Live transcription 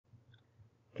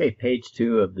Okay, page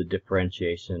 2 of the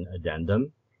differentiation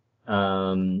addendum.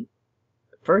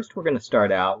 First, we're going to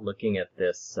start out looking at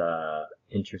this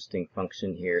interesting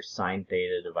function here, sine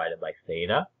theta divided by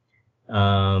theta.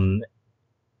 When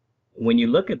you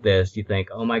look at this, you think,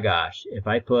 oh my gosh, if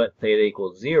I put theta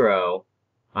equals 0,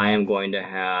 I am going to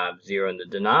have 0 in the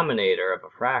denominator of a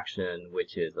fraction,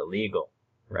 which is illegal,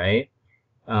 right?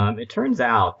 It turns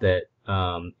out that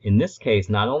in this case,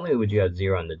 not only would you have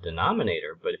 0 in the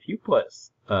denominator, but if you put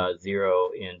 0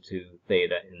 into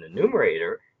theta in the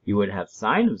numerator, you would have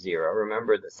sine of 0.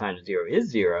 Remember that sine of 0 is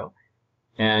 0,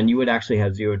 and you would actually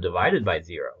have 0 divided by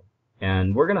 0.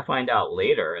 And we're going to find out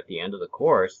later at the end of the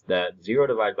course that 0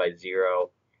 divided by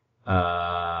 0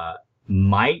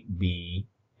 might be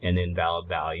an invalid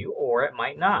value, or it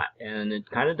might not. And it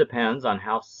kind of depends on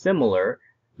how similar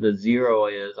the 0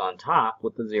 is on top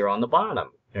with the 0 on the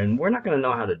bottom. And we're not going to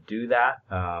know how to do that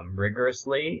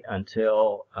rigorously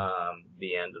until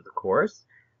the end of the course.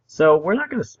 So we're not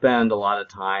going to spend a lot of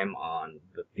time on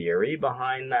the theory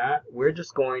behind that. We're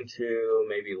just going to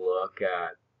maybe look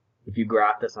at, if you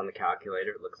graph this on the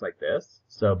calculator, it looks like this.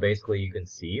 So basically you can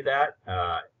see that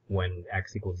when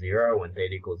x equals 0, when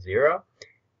theta equals 0,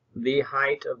 the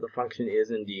height of the function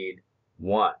is indeed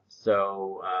 1.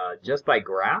 So just by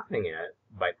graphing it,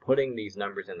 by putting these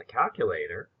numbers in the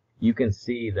calculator, you can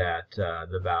see that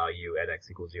the value at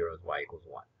x equals 0 is y equals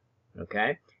 1.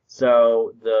 Okay?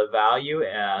 So the value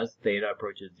as theta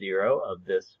approaches 0 of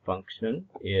this function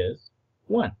is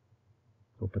 1.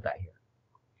 We'll put that here.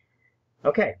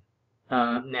 Okay.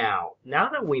 Now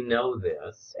that we know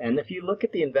this, and if you look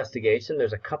at the investigation,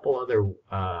 there's a couple other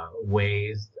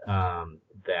ways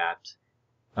that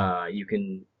you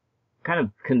can kind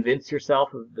of convince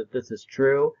yourself that this is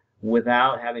true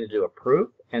without having to do a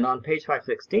proof. And on page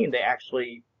 516, they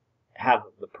actually have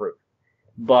the proof.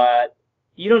 But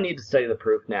you don't need to study the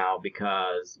proof now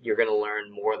because you're going to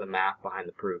learn more of the math behind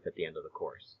the proof at the end of the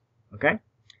course. Okay?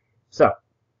 So,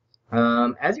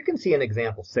 as you can see in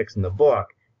example 6 in the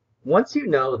book, once you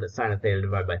know that sine of theta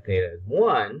divided by theta is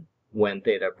 1 when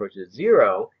theta approaches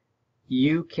 0,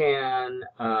 you can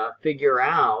figure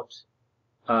out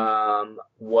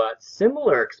what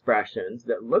similar expressions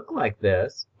that look like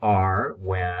this are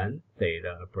when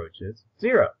theta approaches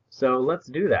 0. So let's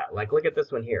do that. Like, look at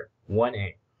this one here,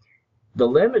 1a. The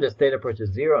limit as theta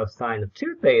approaches 0 of sine of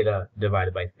 2 theta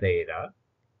divided by theta.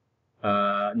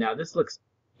 Now this looks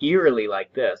eerily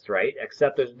like this, right?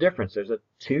 Except there's a difference. There's a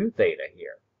 2 theta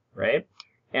here, right?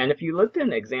 And if you looked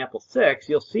in example 6,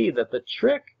 you'll see that the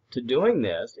trick to doing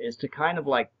this is to kind of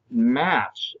like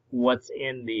match what's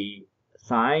in the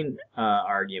sine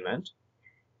argument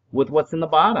with what's in the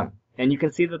bottom. And you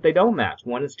can see that they don't match.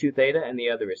 One is 2 theta and the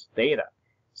other is theta.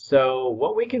 So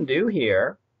what we can do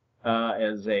here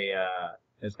as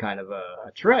kind of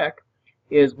a trick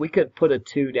is we could put a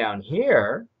 2 down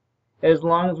here as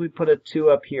long as we put a 2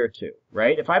 up here too,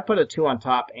 right? If I put a 2 on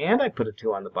top and I put a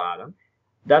 2 on the bottom,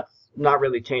 that's not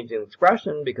really changing the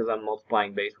expression because I'm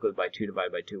multiplying basically by 2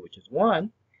 divided by 2, which is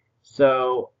 1.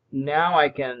 So now I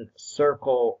can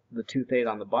circle the 2 theta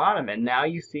on the bottom, and now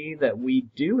you see that we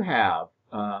do have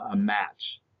a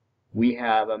match. We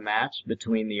have a match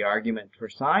between the argument for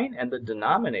sine and the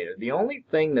denominator. The only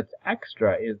thing that's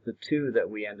extra is the 2 that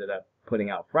we ended up putting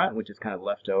out front, which is kind of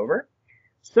left over.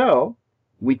 So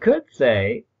we could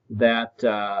say that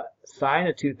sine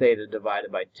of 2 theta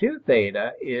divided by 2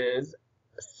 theta is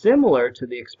similar to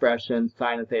the expression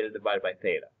sine of theta divided by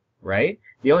theta, right?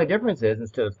 The only difference is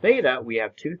instead of theta, we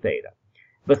have 2 theta.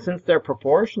 But since they're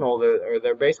proportional,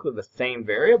 they're basically the same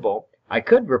variable, I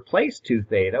could replace 2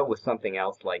 theta with something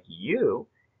else like u.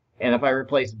 And if I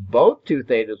replace both 2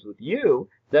 thetas with u,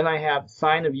 then I have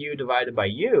sine of u divided by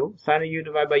u. Sine of u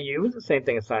divided by u is the same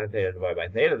thing as sine of theta divided by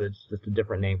theta. That's just a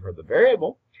different name for the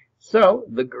variable. So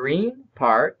the green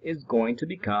part is going to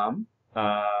become,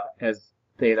 as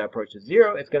theta approaches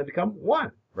 0, it's going to become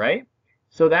 1, right?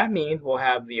 So that means we'll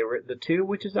have the 2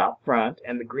 which is out front,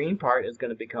 and the green part is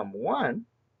going to become 1.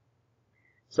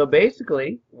 So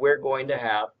basically, we're going to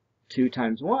have 2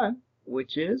 times 1,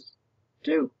 which is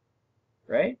 2,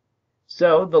 right?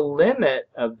 So the limit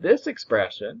of this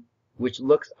expression, which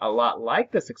looks a lot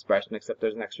like this expression except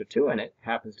there's an extra 2 in it,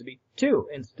 happens to be 2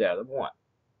 instead of 1.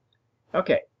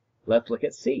 Okay, let's look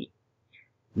at C.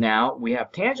 Now, we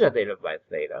have tangent of theta by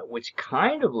theta, which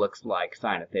kind of looks like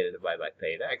sine of theta divided by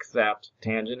theta, except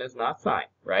tangent is not sine,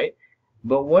 right?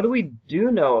 But what do we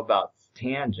do know about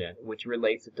tangent, which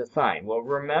relates it to sine? Well,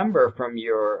 remember from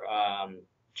your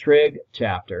trig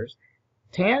chapters,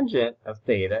 tangent of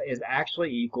theta is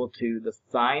actually equal to the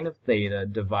sine of theta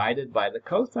divided by the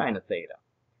cosine of theta.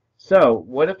 So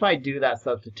what if I do that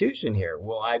substitution here?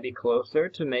 Will I be closer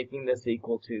to making this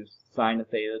equal to sine of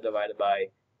theta divided by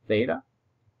theta?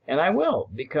 And I will,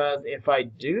 because if I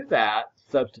do that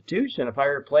substitution, if I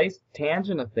replace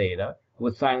tangent of theta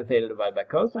with sine of theta divided by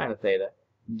cosine of theta,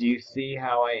 do you see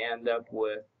how I end up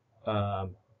with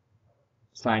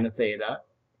sine of theta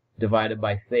divided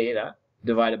by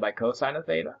cosine of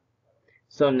theta?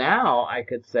 So now I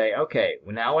could say, okay,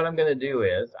 now what I'm going to do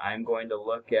is I'm going to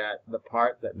look at the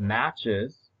part that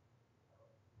matches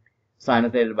sine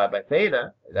of theta divided by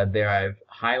theta, that there I've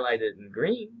highlighted in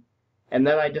green, and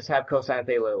then I just have cosine of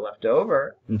theta left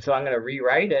over, and so I'm going to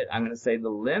rewrite it. I'm going to say the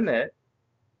limit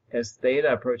as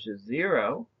theta approaches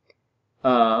 0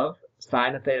 of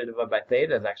sine of theta divided by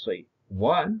theta is actually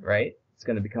 1, right? It's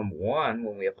going to become 1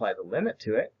 when we apply the limit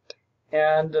to it.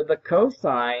 And the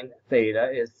cosine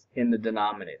theta is in the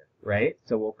denominator, right?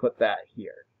 So we'll put that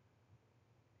here.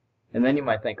 And then you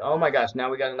might think, oh my gosh, now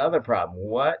we got another problem.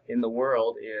 What in the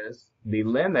world is the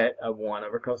limit of 1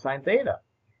 over cosine theta?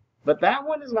 But that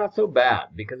one is not so bad,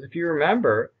 because if you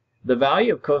remember, the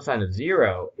value of cosine of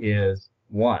 0 is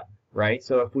 1, right?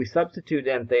 So if we substitute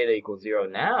in theta equals 0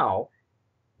 now,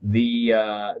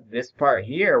 this part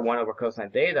here, 1 over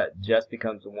cosine theta, just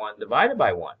becomes 1 divided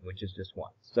by 1, which is just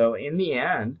 1. So in the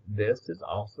end, this is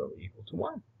also equal to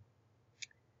 1.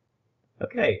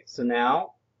 Okay, so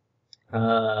now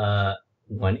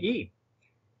 1e.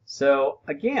 So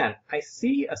again, I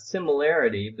see a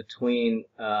similarity between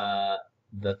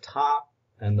the top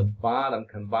and the bottom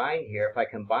combined here. If I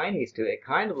combine these two, it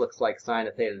kind of looks like sine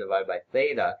of theta divided by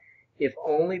theta, if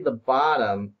only the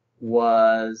bottom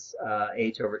was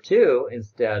h over 2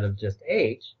 instead of just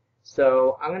h.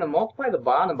 So I'm going to multiply the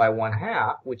bottom by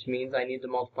 1/2, which means I need to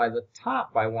multiply the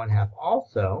top by 1/2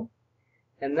 also.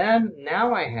 And then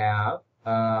now I have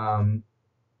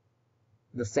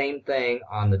the same thing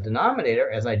on the denominator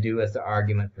as I do as the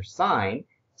argument for sine.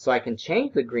 So I can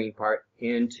change the green part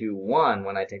into 1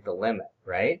 when I take the limit,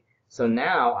 right? So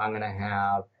now I'm going to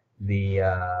have the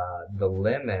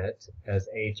limit as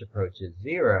h approaches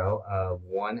 0 of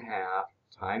 1/2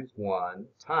 times 1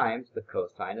 times the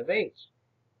cosine of h.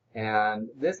 And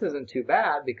this isn't too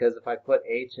bad, because if I put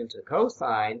h into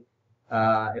cosine,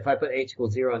 if I put h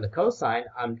equals 0 into cosine,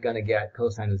 I'm going to get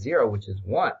cosine of 0, which is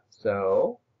 1.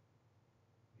 So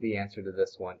the answer to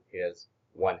this one is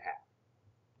 1/2.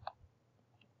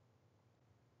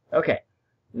 Okay,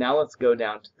 now let's go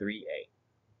down to 3a.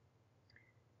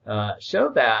 Show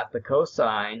that the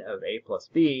cosine of a plus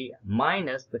b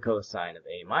minus the cosine of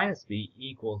a minus b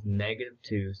equals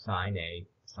 -2 sine a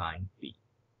sine b.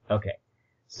 Okay,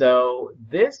 so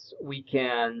this we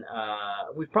can,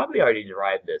 we've probably already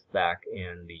derived this back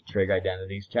in the trig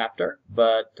identities chapter,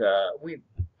 but it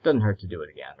doesn't hurt to do it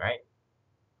again, right?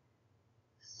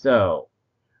 So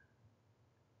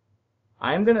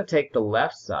I'm going to take the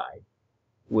left side,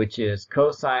 which is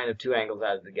cosine of two angles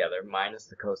added together minus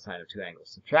the cosine of two angles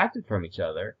subtracted from each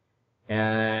other,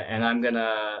 and I'm going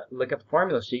to look at the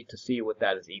formula sheet to see what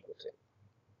that is equal to.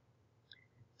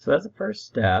 So that's the first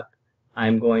step.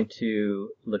 I'm going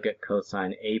to look at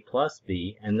cosine a plus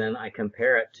b, and then I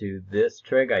compare it to this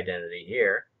trig identity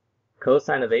here.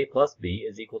 Cosine of a plus b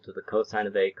is equal to the cosine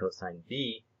of a cosine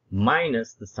b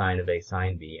minus the sine of a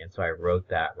sine b, and so I wrote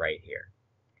that right here.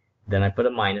 Then I put a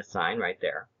minus sign right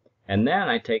there. And then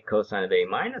I take cosine of a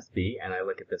minus b, and I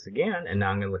look at this again, and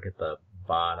now I'm going to look at the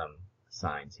bottom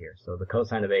signs here. So the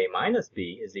cosine of a minus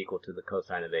b is equal to the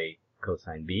cosine of a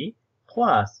cosine b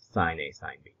plus sine a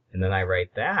sine b. And then I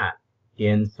write that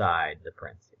inside the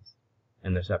parentheses.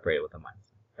 And they're separated with a minus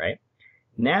sign, right?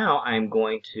 Now I'm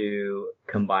going to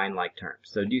combine like terms.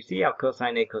 So do you see how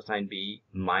cosine a cosine b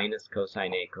minus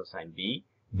cosine a cosine b,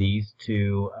 these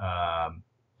two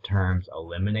terms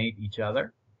eliminate each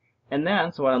other? And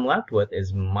then, so what I'm left with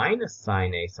is minus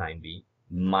sine a sine b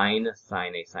minus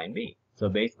sine a sine b. So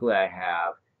basically I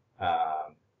have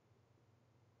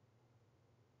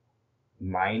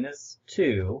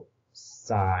 -2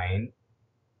 sine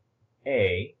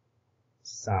a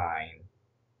sine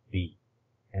b.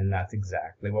 And that's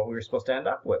exactly what we were supposed to end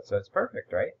up with. So it's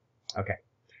perfect, right? Okay.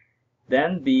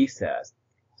 Then b says,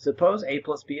 suppose a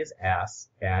plus b is s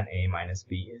and a minus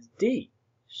b is d.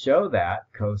 Show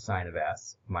that cosine of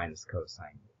s minus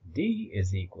cosine d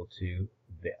is equal to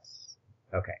this.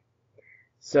 Okay.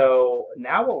 So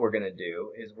now what we're going to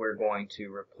do is we're going to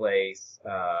replace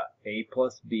a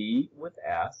plus b with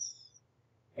s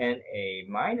and a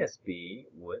minus b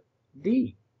with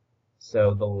d.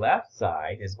 So the left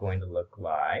side is going to look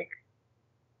like,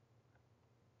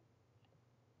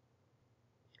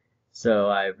 so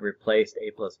I've replaced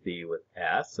a plus b with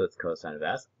s, so it's cosine of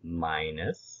s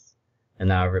minus, And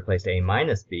now I've replaced a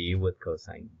minus b with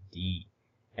cosine d.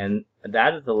 And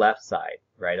that is the left side,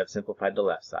 right? I've simplified the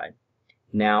left side.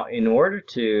 Now, in order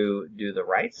to do the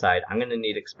right side, I'm going to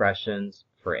need expressions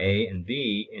for a and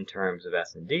b in terms of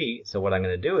s and d. So what I'm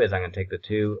going to do is I'm going to take the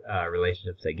two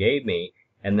relationships they gave me,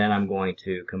 and then I'm going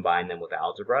to combine them with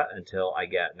algebra until I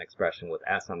get an expression with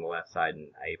s on the left side and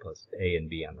a plus a and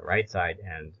b on the right side,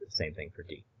 and the same thing for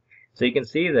d. So you can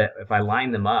see that if I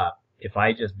line them up, if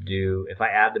I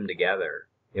add them together,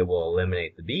 it will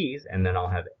eliminate the b's, and then I'll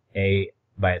have a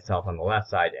by itself on the left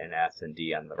side and s and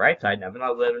d on the right side, and I've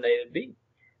eliminated b.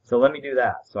 So let me do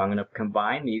that. So I'm going to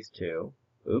combine these two.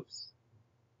 Oops.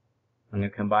 I'm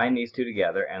going to combine these two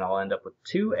together, and I'll end up with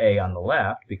 2a on the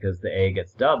left because the a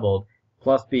gets doubled,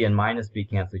 plus b and minus b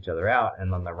cancel each other out,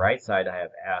 and on the right side I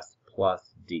have s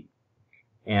plus d.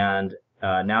 And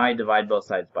now I divide both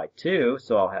sides by 2,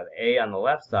 so I'll have a on the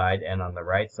left side, and on the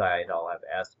right side I'll have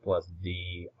s plus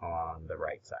d on the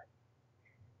right side.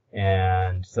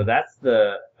 And so that's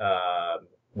the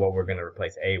what we're going to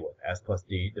replace a with, s plus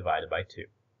d divided by 2.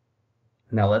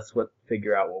 Now let's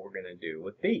figure out what we're going to do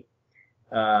with b.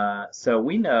 So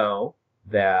we know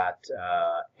that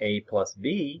a plus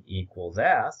b equals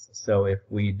s. So if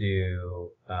we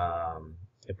do,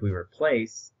 if we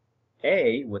replace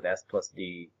a with s plus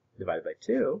d divided by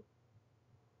 2,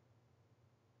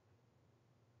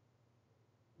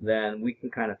 then we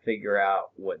can kind of figure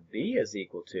out what b is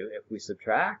equal to if we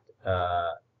subtract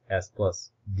s plus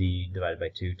d divided by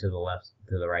 2 to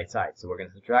the right side. So we're going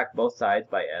to subtract both sides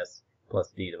by s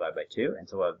plus d divided by 2, and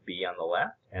so we'll have b on the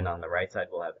left, and on the right side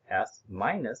we'll have s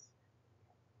minus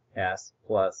s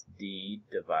plus d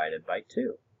divided by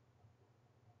 2.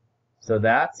 So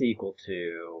that's equal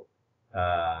to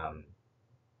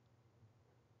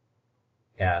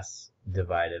s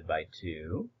divided by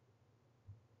 2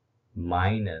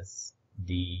 minus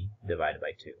d divided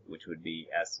by 2, which would be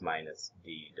s minus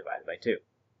d divided by 2.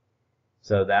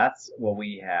 So that's what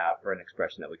we have for an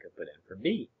expression that we could put in for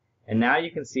b. And now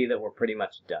you can see that we're pretty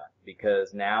much done,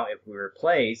 because now if we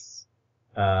replace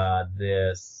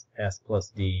this s plus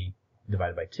d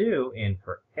divided by 2 in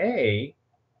for a,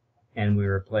 and we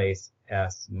replace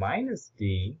s minus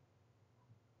d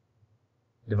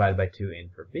divided by 2 in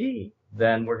for b,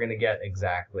 then we're going to get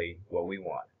exactly what we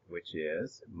want, which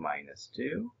is minus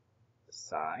 2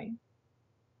 sine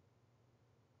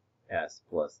s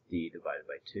plus d divided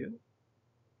by 2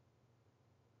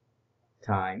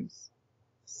 times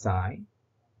sine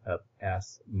of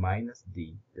s minus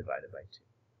d divided by 2.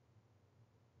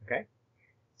 Okay?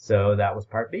 So that was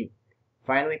part B.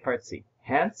 Finally, part C.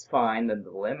 Hence, find that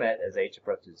the limit as h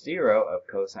approaches 0 of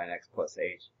cosine x plus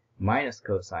h minus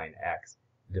cosine x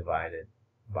divided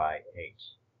by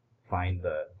h.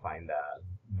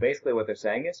 Basically what they're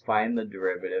saying is find the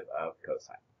derivative of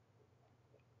cosine.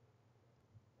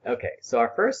 Okay, so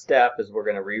our first step is we're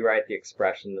going to rewrite the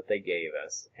expression that they gave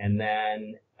us, and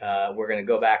then we're going to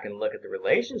go back and look at the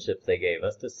relationships they gave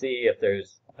us to see if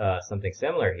there's something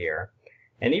similar here.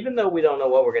 And even though we don't know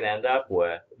what we're going to end up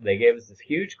with, they gave us this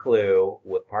huge clue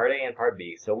with part A and part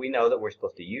B, so we know that we're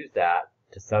supposed to use that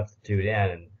to substitute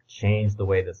in and change the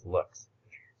way this looks.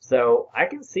 So I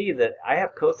can see that I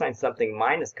have cosine something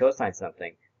minus cosine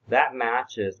something. That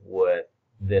matches with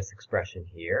this expression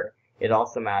here. It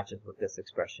also matches with this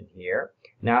expression here.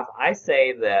 Now, if I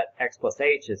say that x plus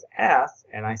h is s,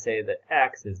 and I say that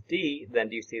x is d, then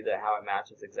do you see how it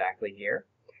matches exactly here?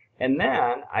 And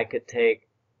then I could take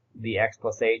the x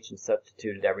plus h and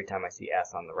substitute it every time I see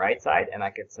s on the right side, and I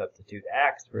could substitute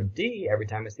x for d every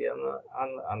time I see it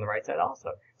on the right side also.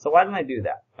 So why don't I do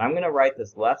that? I'm going to write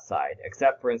this left side,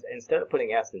 except for instead of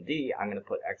putting s and d, I'm going to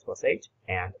put x plus h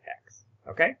and x.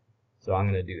 Okay? So I'm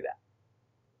going to do that.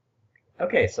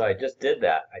 Okay, so I just did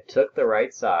that. I took the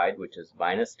right side, which is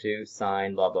minus 2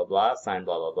 sine blah blah blah, sine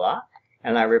blah blah blah,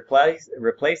 and I replaced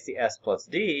the s plus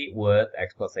d with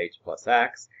x plus h plus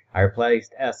x. I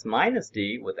replaced s minus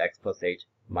d with x plus h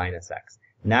minus x.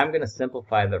 Now I'm going to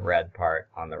simplify the red part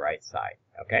on the right side,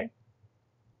 okay?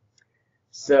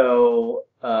 So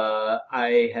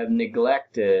I have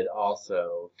neglected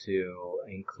also to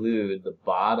include the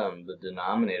bottom, the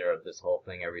denominator of this whole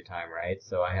thing every time, right?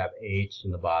 So I have h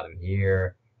in the bottom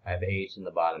here, I have h in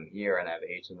the bottom here, and I have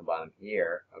h in the bottom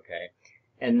here, okay?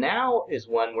 And now is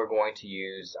when we're going to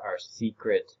use our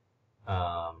secret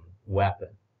weapon,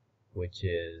 which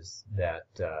is that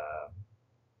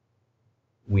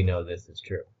we know this is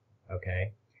true,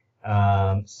 okay?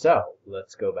 So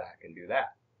let's go back and do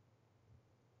that.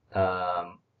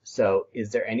 So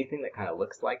is there anything that kind of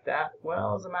looks like that?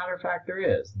 Well, as a matter of fact, there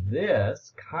is.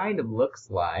 This kind of looks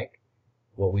like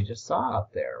what we just saw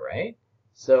up there, right?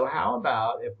 So how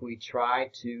about if we try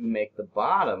to make the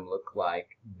bottom look like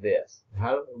this?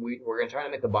 We're going to try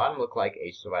to make the bottom look like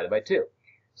h divided by 2.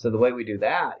 So the way we do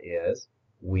that is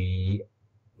we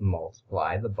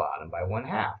multiply the bottom by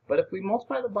 1/2. But if we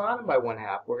multiply the bottom by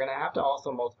 1/2, we're going to have to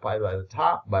also multiply by the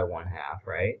top by 1/2,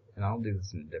 right? And I'll do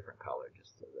this in a different color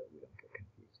just so that we don't get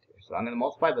confused here. So I'm going to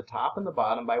multiply the top and the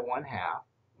bottom by 1/2,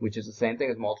 which is the same thing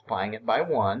as multiplying it by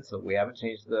 1. So we haven't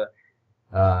changed the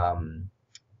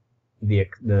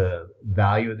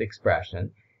value of the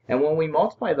expression. And when we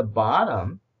multiply the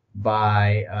bottom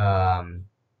by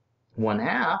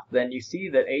 1/2, then you see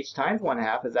that h times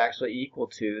 1/2 is actually equal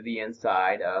to the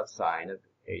inside of sine of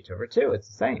h over 2. It's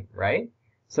the same, right?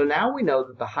 So now we know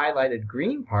that the highlighted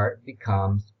green part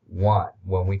becomes 1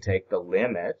 when we take the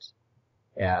limit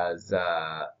as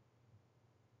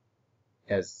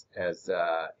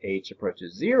h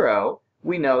approaches 0.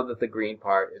 We know that the green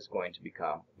part is going to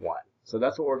become 1. So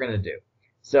that's what we're going to do.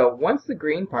 So once the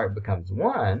green part becomes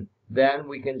 1, then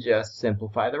we can just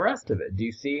simplify the rest of it. Do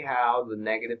you see how the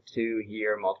 -2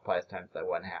 here multiplies times by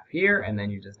 1/2 here, and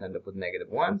then you just end up with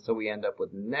 -1? So we end up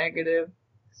with negative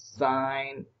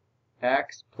sine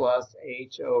x plus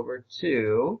h over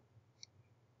 2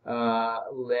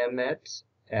 limit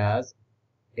as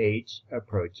h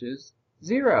approaches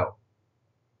 0.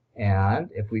 And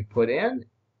if we put in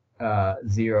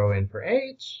 0 in for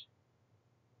h,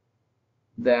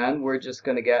 then we're just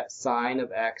going to get sine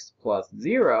of x plus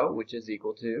 0, which is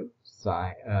equal to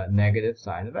negative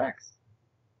sine of x.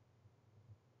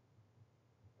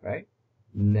 Right?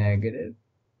 Negative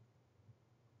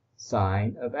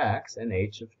sine of x, and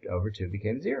h over 2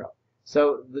 became 0.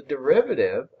 So the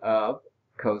derivative of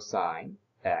cosine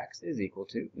x is equal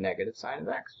to negative sine of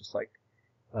x, just like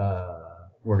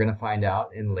we're going to find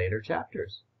out in later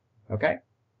chapters. Okay?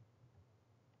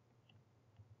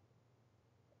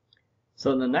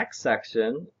 So in the next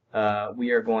section, we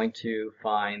are going to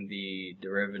find the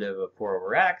derivative of 4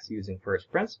 over x using first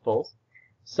principles.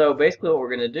 So basically what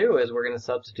we're going to do is we're going to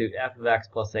substitute f of x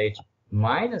plus h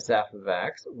minus f of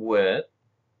x with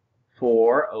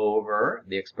 4 over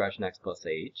the expression x plus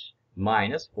h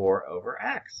minus 4 over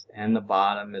x. And the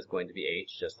bottom is going to be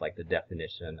h, just like the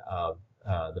definition of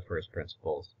the first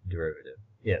principles derivative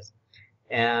is.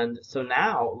 And so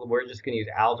now we're just going to use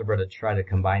algebra to try to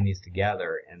combine these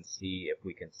together and see if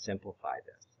we can simplify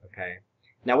this, okay?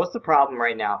 Now what's the problem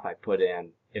right now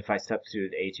if I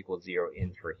substitute h equals 0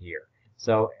 in for here?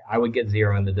 So I would get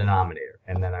 0 in the denominator,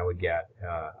 and then I would get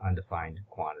undefined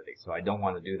quantity. So I don't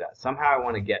want to do that. Somehow I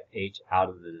want to get h out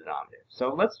of the denominator.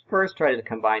 So let's first try to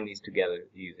combine these together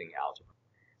using algebra.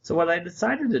 So what I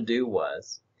decided to do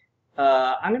was,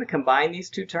 I'm going to combine these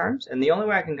two terms, and the only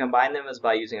way I can combine them is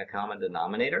by using a common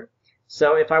denominator.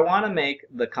 So if I want to make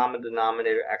the common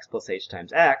denominator x plus h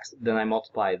times x, then I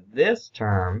multiply this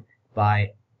term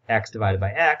by x divided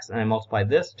by x, and I multiply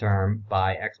this term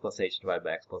by x plus h divided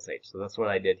by x plus h. So that's what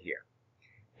I did here.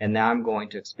 And now I'm going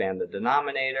to expand the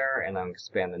denominator, and I'm going to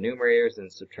expand the numerators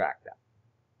and subtract them.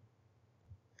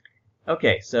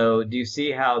 Okay, so do you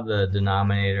see how the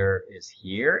denominator is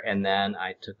here, and then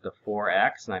I took the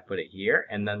 4x and I put it here,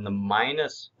 and then the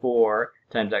minus 4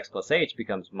 times x plus h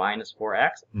becomes minus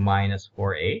 4x minus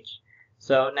 4h.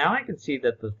 So now I can see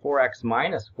that the 4x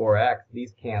minus 4x,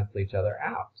 these cancel each other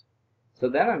out. So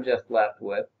then I'm just left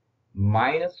with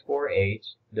minus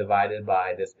 4h divided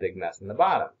by this big mess in the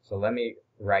bottom. So let me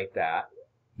write that,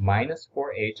 minus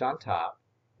 4h on top,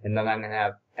 and then I'm going to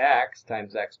have x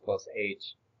times x plus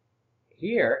h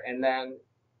here, and then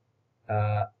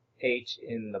h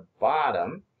in the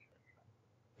bottom.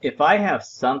 If I have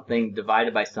something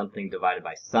divided by something divided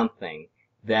by something,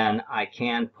 then I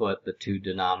can put the two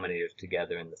denominators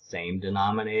together in the same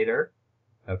denominator,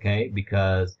 okay?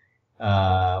 Because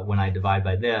when I divide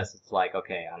by this, it's like,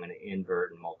 okay, I'm going to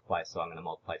invert and multiply, so I'm going to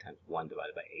multiply times 1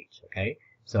 divided by h, okay?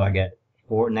 So I get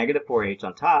negative 4h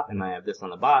on top, and I have this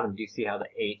on the bottom. Do you see how the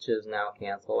h's now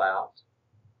cancel out?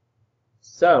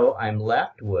 So I'm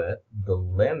left with the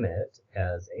limit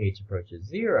as h approaches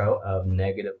 0 of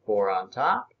negative 4 on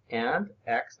top and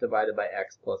x divided by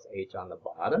x plus h on the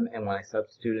bottom. And when I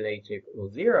substitute in h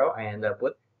equals 0, I end up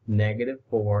with negative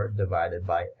 4 divided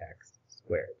by x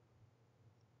squared.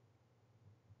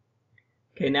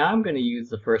 Okay, now I'm going to use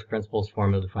the first principles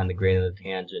formula to find the gradient of the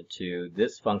tangent to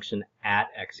this function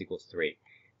at x equals 3.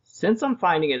 Since I'm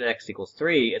finding it at x equals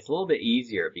 3, it's a little bit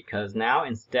easier because now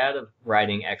instead of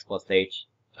writing x plus h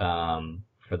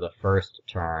for the first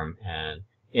term and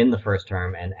in the first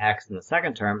term and x in the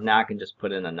second term, now I can just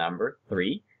put in a number,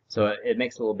 3. So it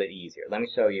makes it a little bit easier. Let me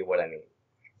show you what I mean.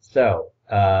 So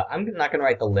I'm not going to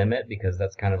write the limit because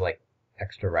that's kind of like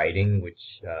extra writing,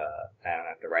 which I don't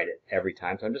have to write it every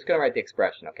time. So I'm just going to write the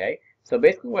expression, okay? So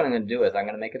basically what I'm going to do is I'm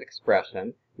going to make an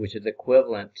expression which is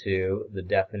equivalent to the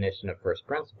definition of first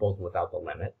principles without the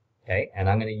limit, okay? And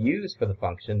I'm going to use for the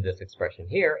function this expression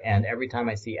here, and every time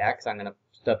I see x, I'm going to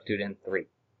substitute in 3.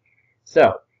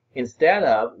 So instead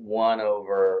of 1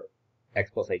 over x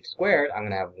plus h squared, I'm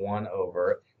going to have 1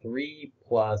 over 3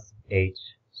 plus h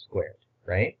squared,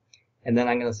 right? And then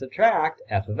I'm going to subtract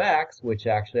f of x, which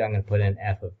actually I'm going to put in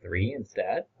f of 3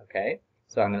 instead, okay?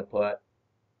 So I'm going to put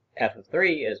f of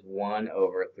 3 is 1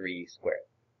 over 3 squared,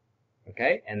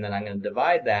 okay? And then I'm going to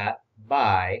divide that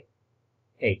by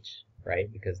h,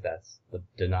 right? Because that's the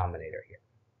denominator here.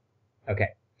 Okay,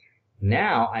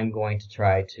 now I'm going to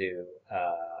try to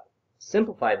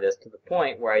simplify this to the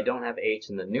point where I don't have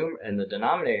h in the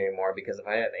denominator anymore, because if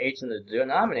I have h in the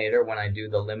denominator, when I do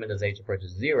the limit as h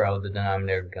approaches 0, the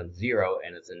denominator becomes 0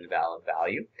 and it's an invalid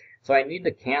value. So I need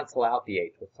to cancel out the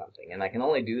h with something, and I can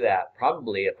only do that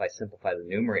probably if I simplify the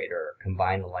numerator or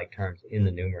combine the like terms in the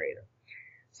numerator.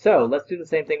 So let's do the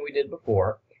same thing we did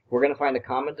before. We're going to find a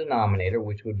common denominator,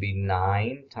 which would be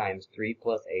 9 times 3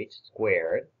 plus h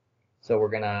squared. So we're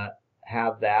going to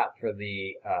have that for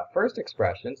the first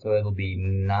expression, so it'll be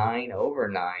 9 over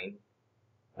 9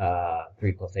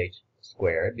 3 plus h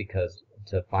squared, because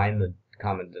to find the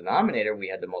common denominator we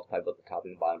had to multiply both the top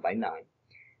and the bottom by 9.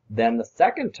 Then the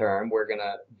second term we're going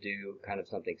to do kind of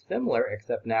something similar,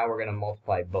 except now we're going to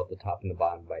multiply both the top and the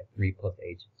bottom by 3 plus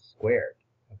h squared.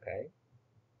 Okay?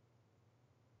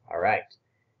 Alright.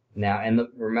 Now, and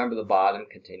remember the bottom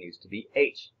continues to be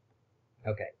h.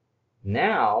 Okay.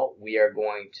 Now we are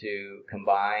going to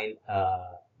combine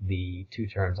the two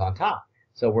terms on top.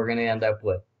 So we're going to end up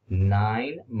with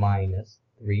 9 minus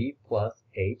 3 plus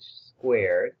h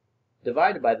squared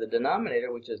divided by the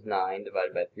denominator, which is 9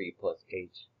 divided by 3 plus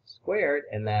h squared,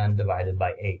 and then divided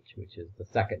by h, which is the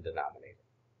second denominator.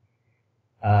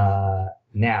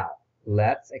 Now,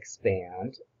 let's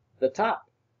expand the top.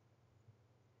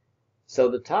 So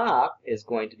the top is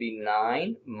going to be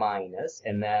 9 minus,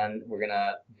 and then we're going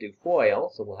to do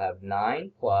FOIL, so we'll have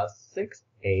 9 plus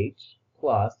 6h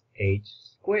plus h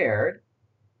squared,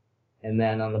 and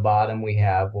then on the bottom we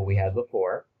have what we had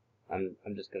before. I'm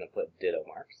just going to put ditto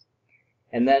marks.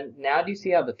 And then now do you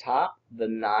see how the top, the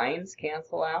 9's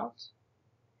cancel out?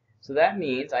 So that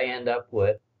means I end up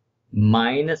with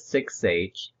minus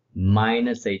 6h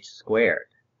minus h squared,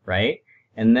 right?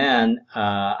 And then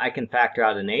I can factor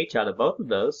out an h out of both of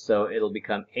those, so it'll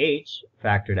become h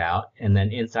factored out, and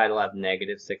then inside I'll have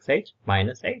negative 6h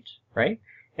minus h, right?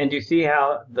 And do you see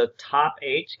how the top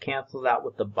h cancels out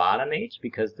with the bottom h,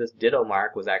 because this ditto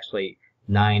mark was actually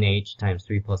 9h times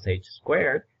 3 plus h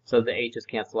squared, so the h's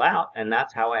cancel out, and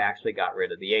that's how I actually got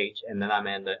rid of the h, and then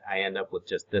I end up with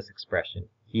just this expression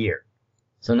here.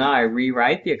 So now I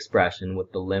rewrite the expression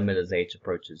with the limit as h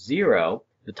approaches 0.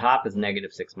 The top is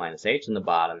negative 6 minus h, and the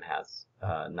bottom has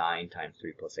 9 times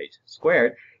 3 plus h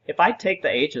squared. If I take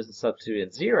the h's and substitute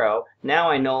at 0,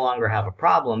 now I no longer have a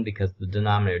problem because the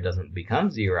denominator doesn't become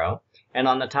 0. And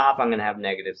on the top, I'm going to have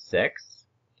negative 6.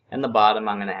 And the bottom,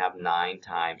 I'm going to have 9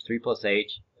 times 3 plus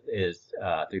h is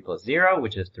 3 plus 0,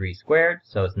 which is 3 squared.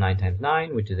 So it's 9 times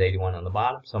 9, which is 81 on the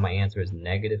bottom. So my answer is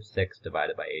negative 6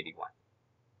 divided by 81.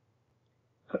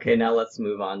 Okay, now let's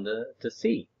move on to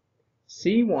C.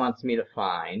 C wants me to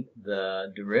find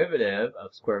the derivative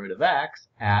of square root of x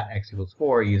at x equals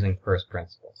 4 using first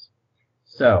principles.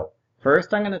 So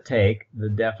first I'm going to take the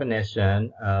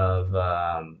definition of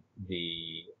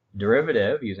the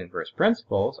derivative using first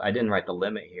principles. I didn't write the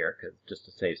limit here just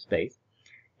to save space.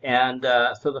 And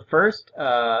so the first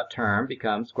term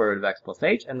becomes square root of x plus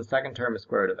h, and the second term is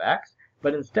square root of x.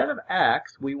 But instead of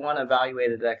x, we want to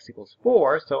evaluate it at x equals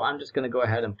 4, so I'm just going to go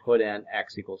ahead and put in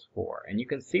x equals 4. And you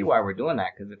can see why we're doing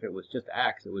that, because if it was just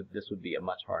x, this would be a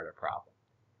much harder problem.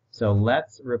 So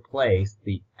let's replace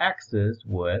the x's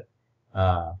with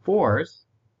 4's,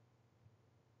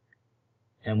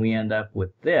 and we end up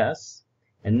with this.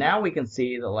 And now we can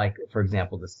see that, like, for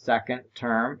example, the second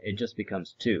term, it just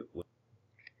becomes 2.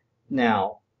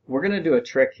 Now, we're going to do a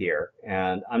trick here,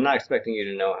 and I'm not expecting you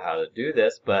to know how to do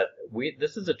this, but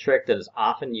this is a trick that is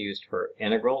often used for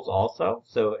integrals also.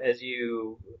 So as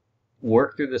you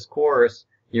work through this course,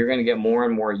 you're going to get more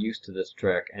and more used to this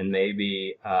trick, and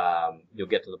maybe you'll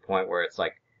get to the point where it's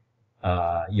like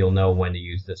you'll know when to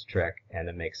use this trick, and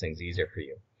it makes things easier for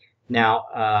you.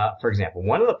 Now, for example,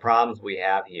 one of the problems we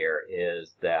have here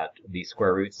is that these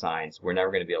square root signs, we're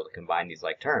never going to be able to combine these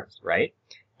like terms, right?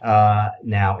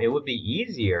 Now, it would be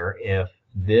easier if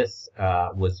this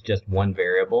was just one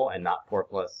variable and not 4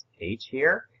 plus h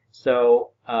here.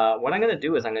 So what I'm going to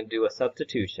do is I'm going to do a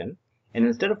substitution, And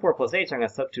instead of 4 plus h, I'm going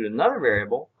to substitute another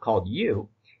variable called u.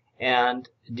 And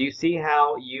do you see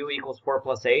how u equals 4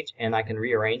 plus h, and I can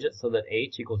rearrange it so that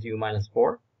h equals u minus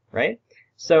 4, right?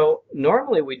 So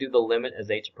normally we do the limit as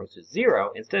h approaches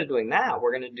 0. Instead of doing that,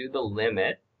 we're going to do the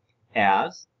limit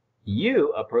as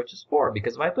u approaches 4.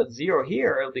 Because if I put 0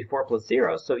 here, it'll be 4 plus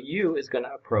 0, so u is going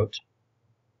to approach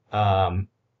 4,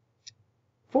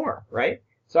 right?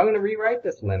 So I'm going to rewrite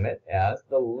this limit as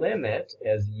the limit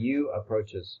as u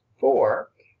approaches 4.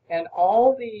 And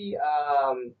all the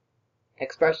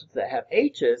expressions that have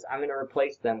h's, I'm going to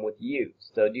replace them with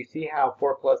u's. So do you see how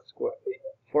 4 plus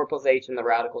h in the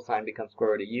radical sign becomes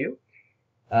square root of u?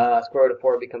 Square root of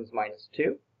 4 becomes minus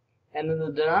 2. And then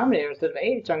the denominator, instead of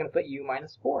h, I'm going to put u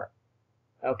minus 4.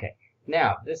 Okay.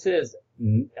 Now, this is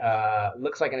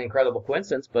looks like an incredible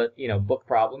coincidence, but, you know, book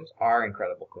problems are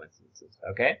incredible coincidences,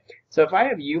 okay? So if I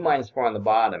have u minus 4 on the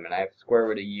bottom and I have square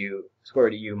root of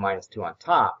u minus 2 on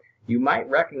top, you might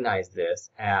recognize this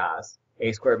as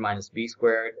a squared minus b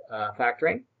squared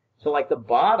factoring. So like the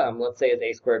bottom, let's say, is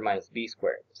a squared minus b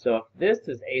squared. So if this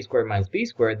is a squared minus b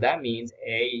squared, that means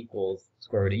a equals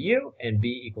square root of u and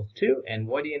b equals 2. And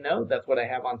what do you know? That's what I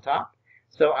have on top.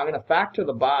 So I'm going to factor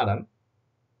the bottom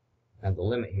and the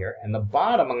limit here. And the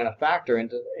bottom I'm going to factor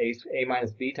into a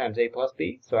minus b times a plus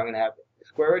b. So I'm going to have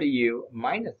square root of u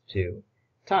minus 2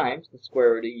 times the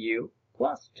square root of u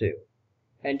plus 2.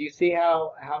 And do you see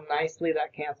how nicely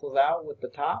that cancels out with the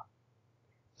top?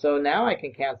 So now I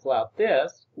can cancel out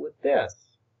this with this.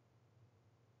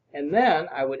 And then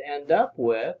I would end up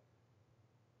with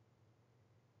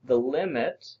the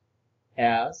limit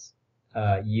as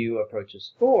u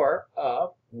approaches 4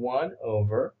 of 1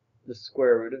 over the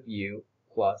square root of u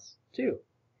plus 2.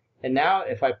 And now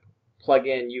if I plug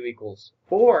in u equals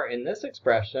 4 in this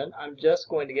expression, I'm just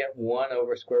going to get 1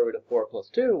 over square root of 4 plus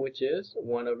 2, which is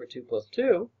 1 over 2 plus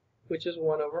 2, which is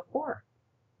 1 over 4.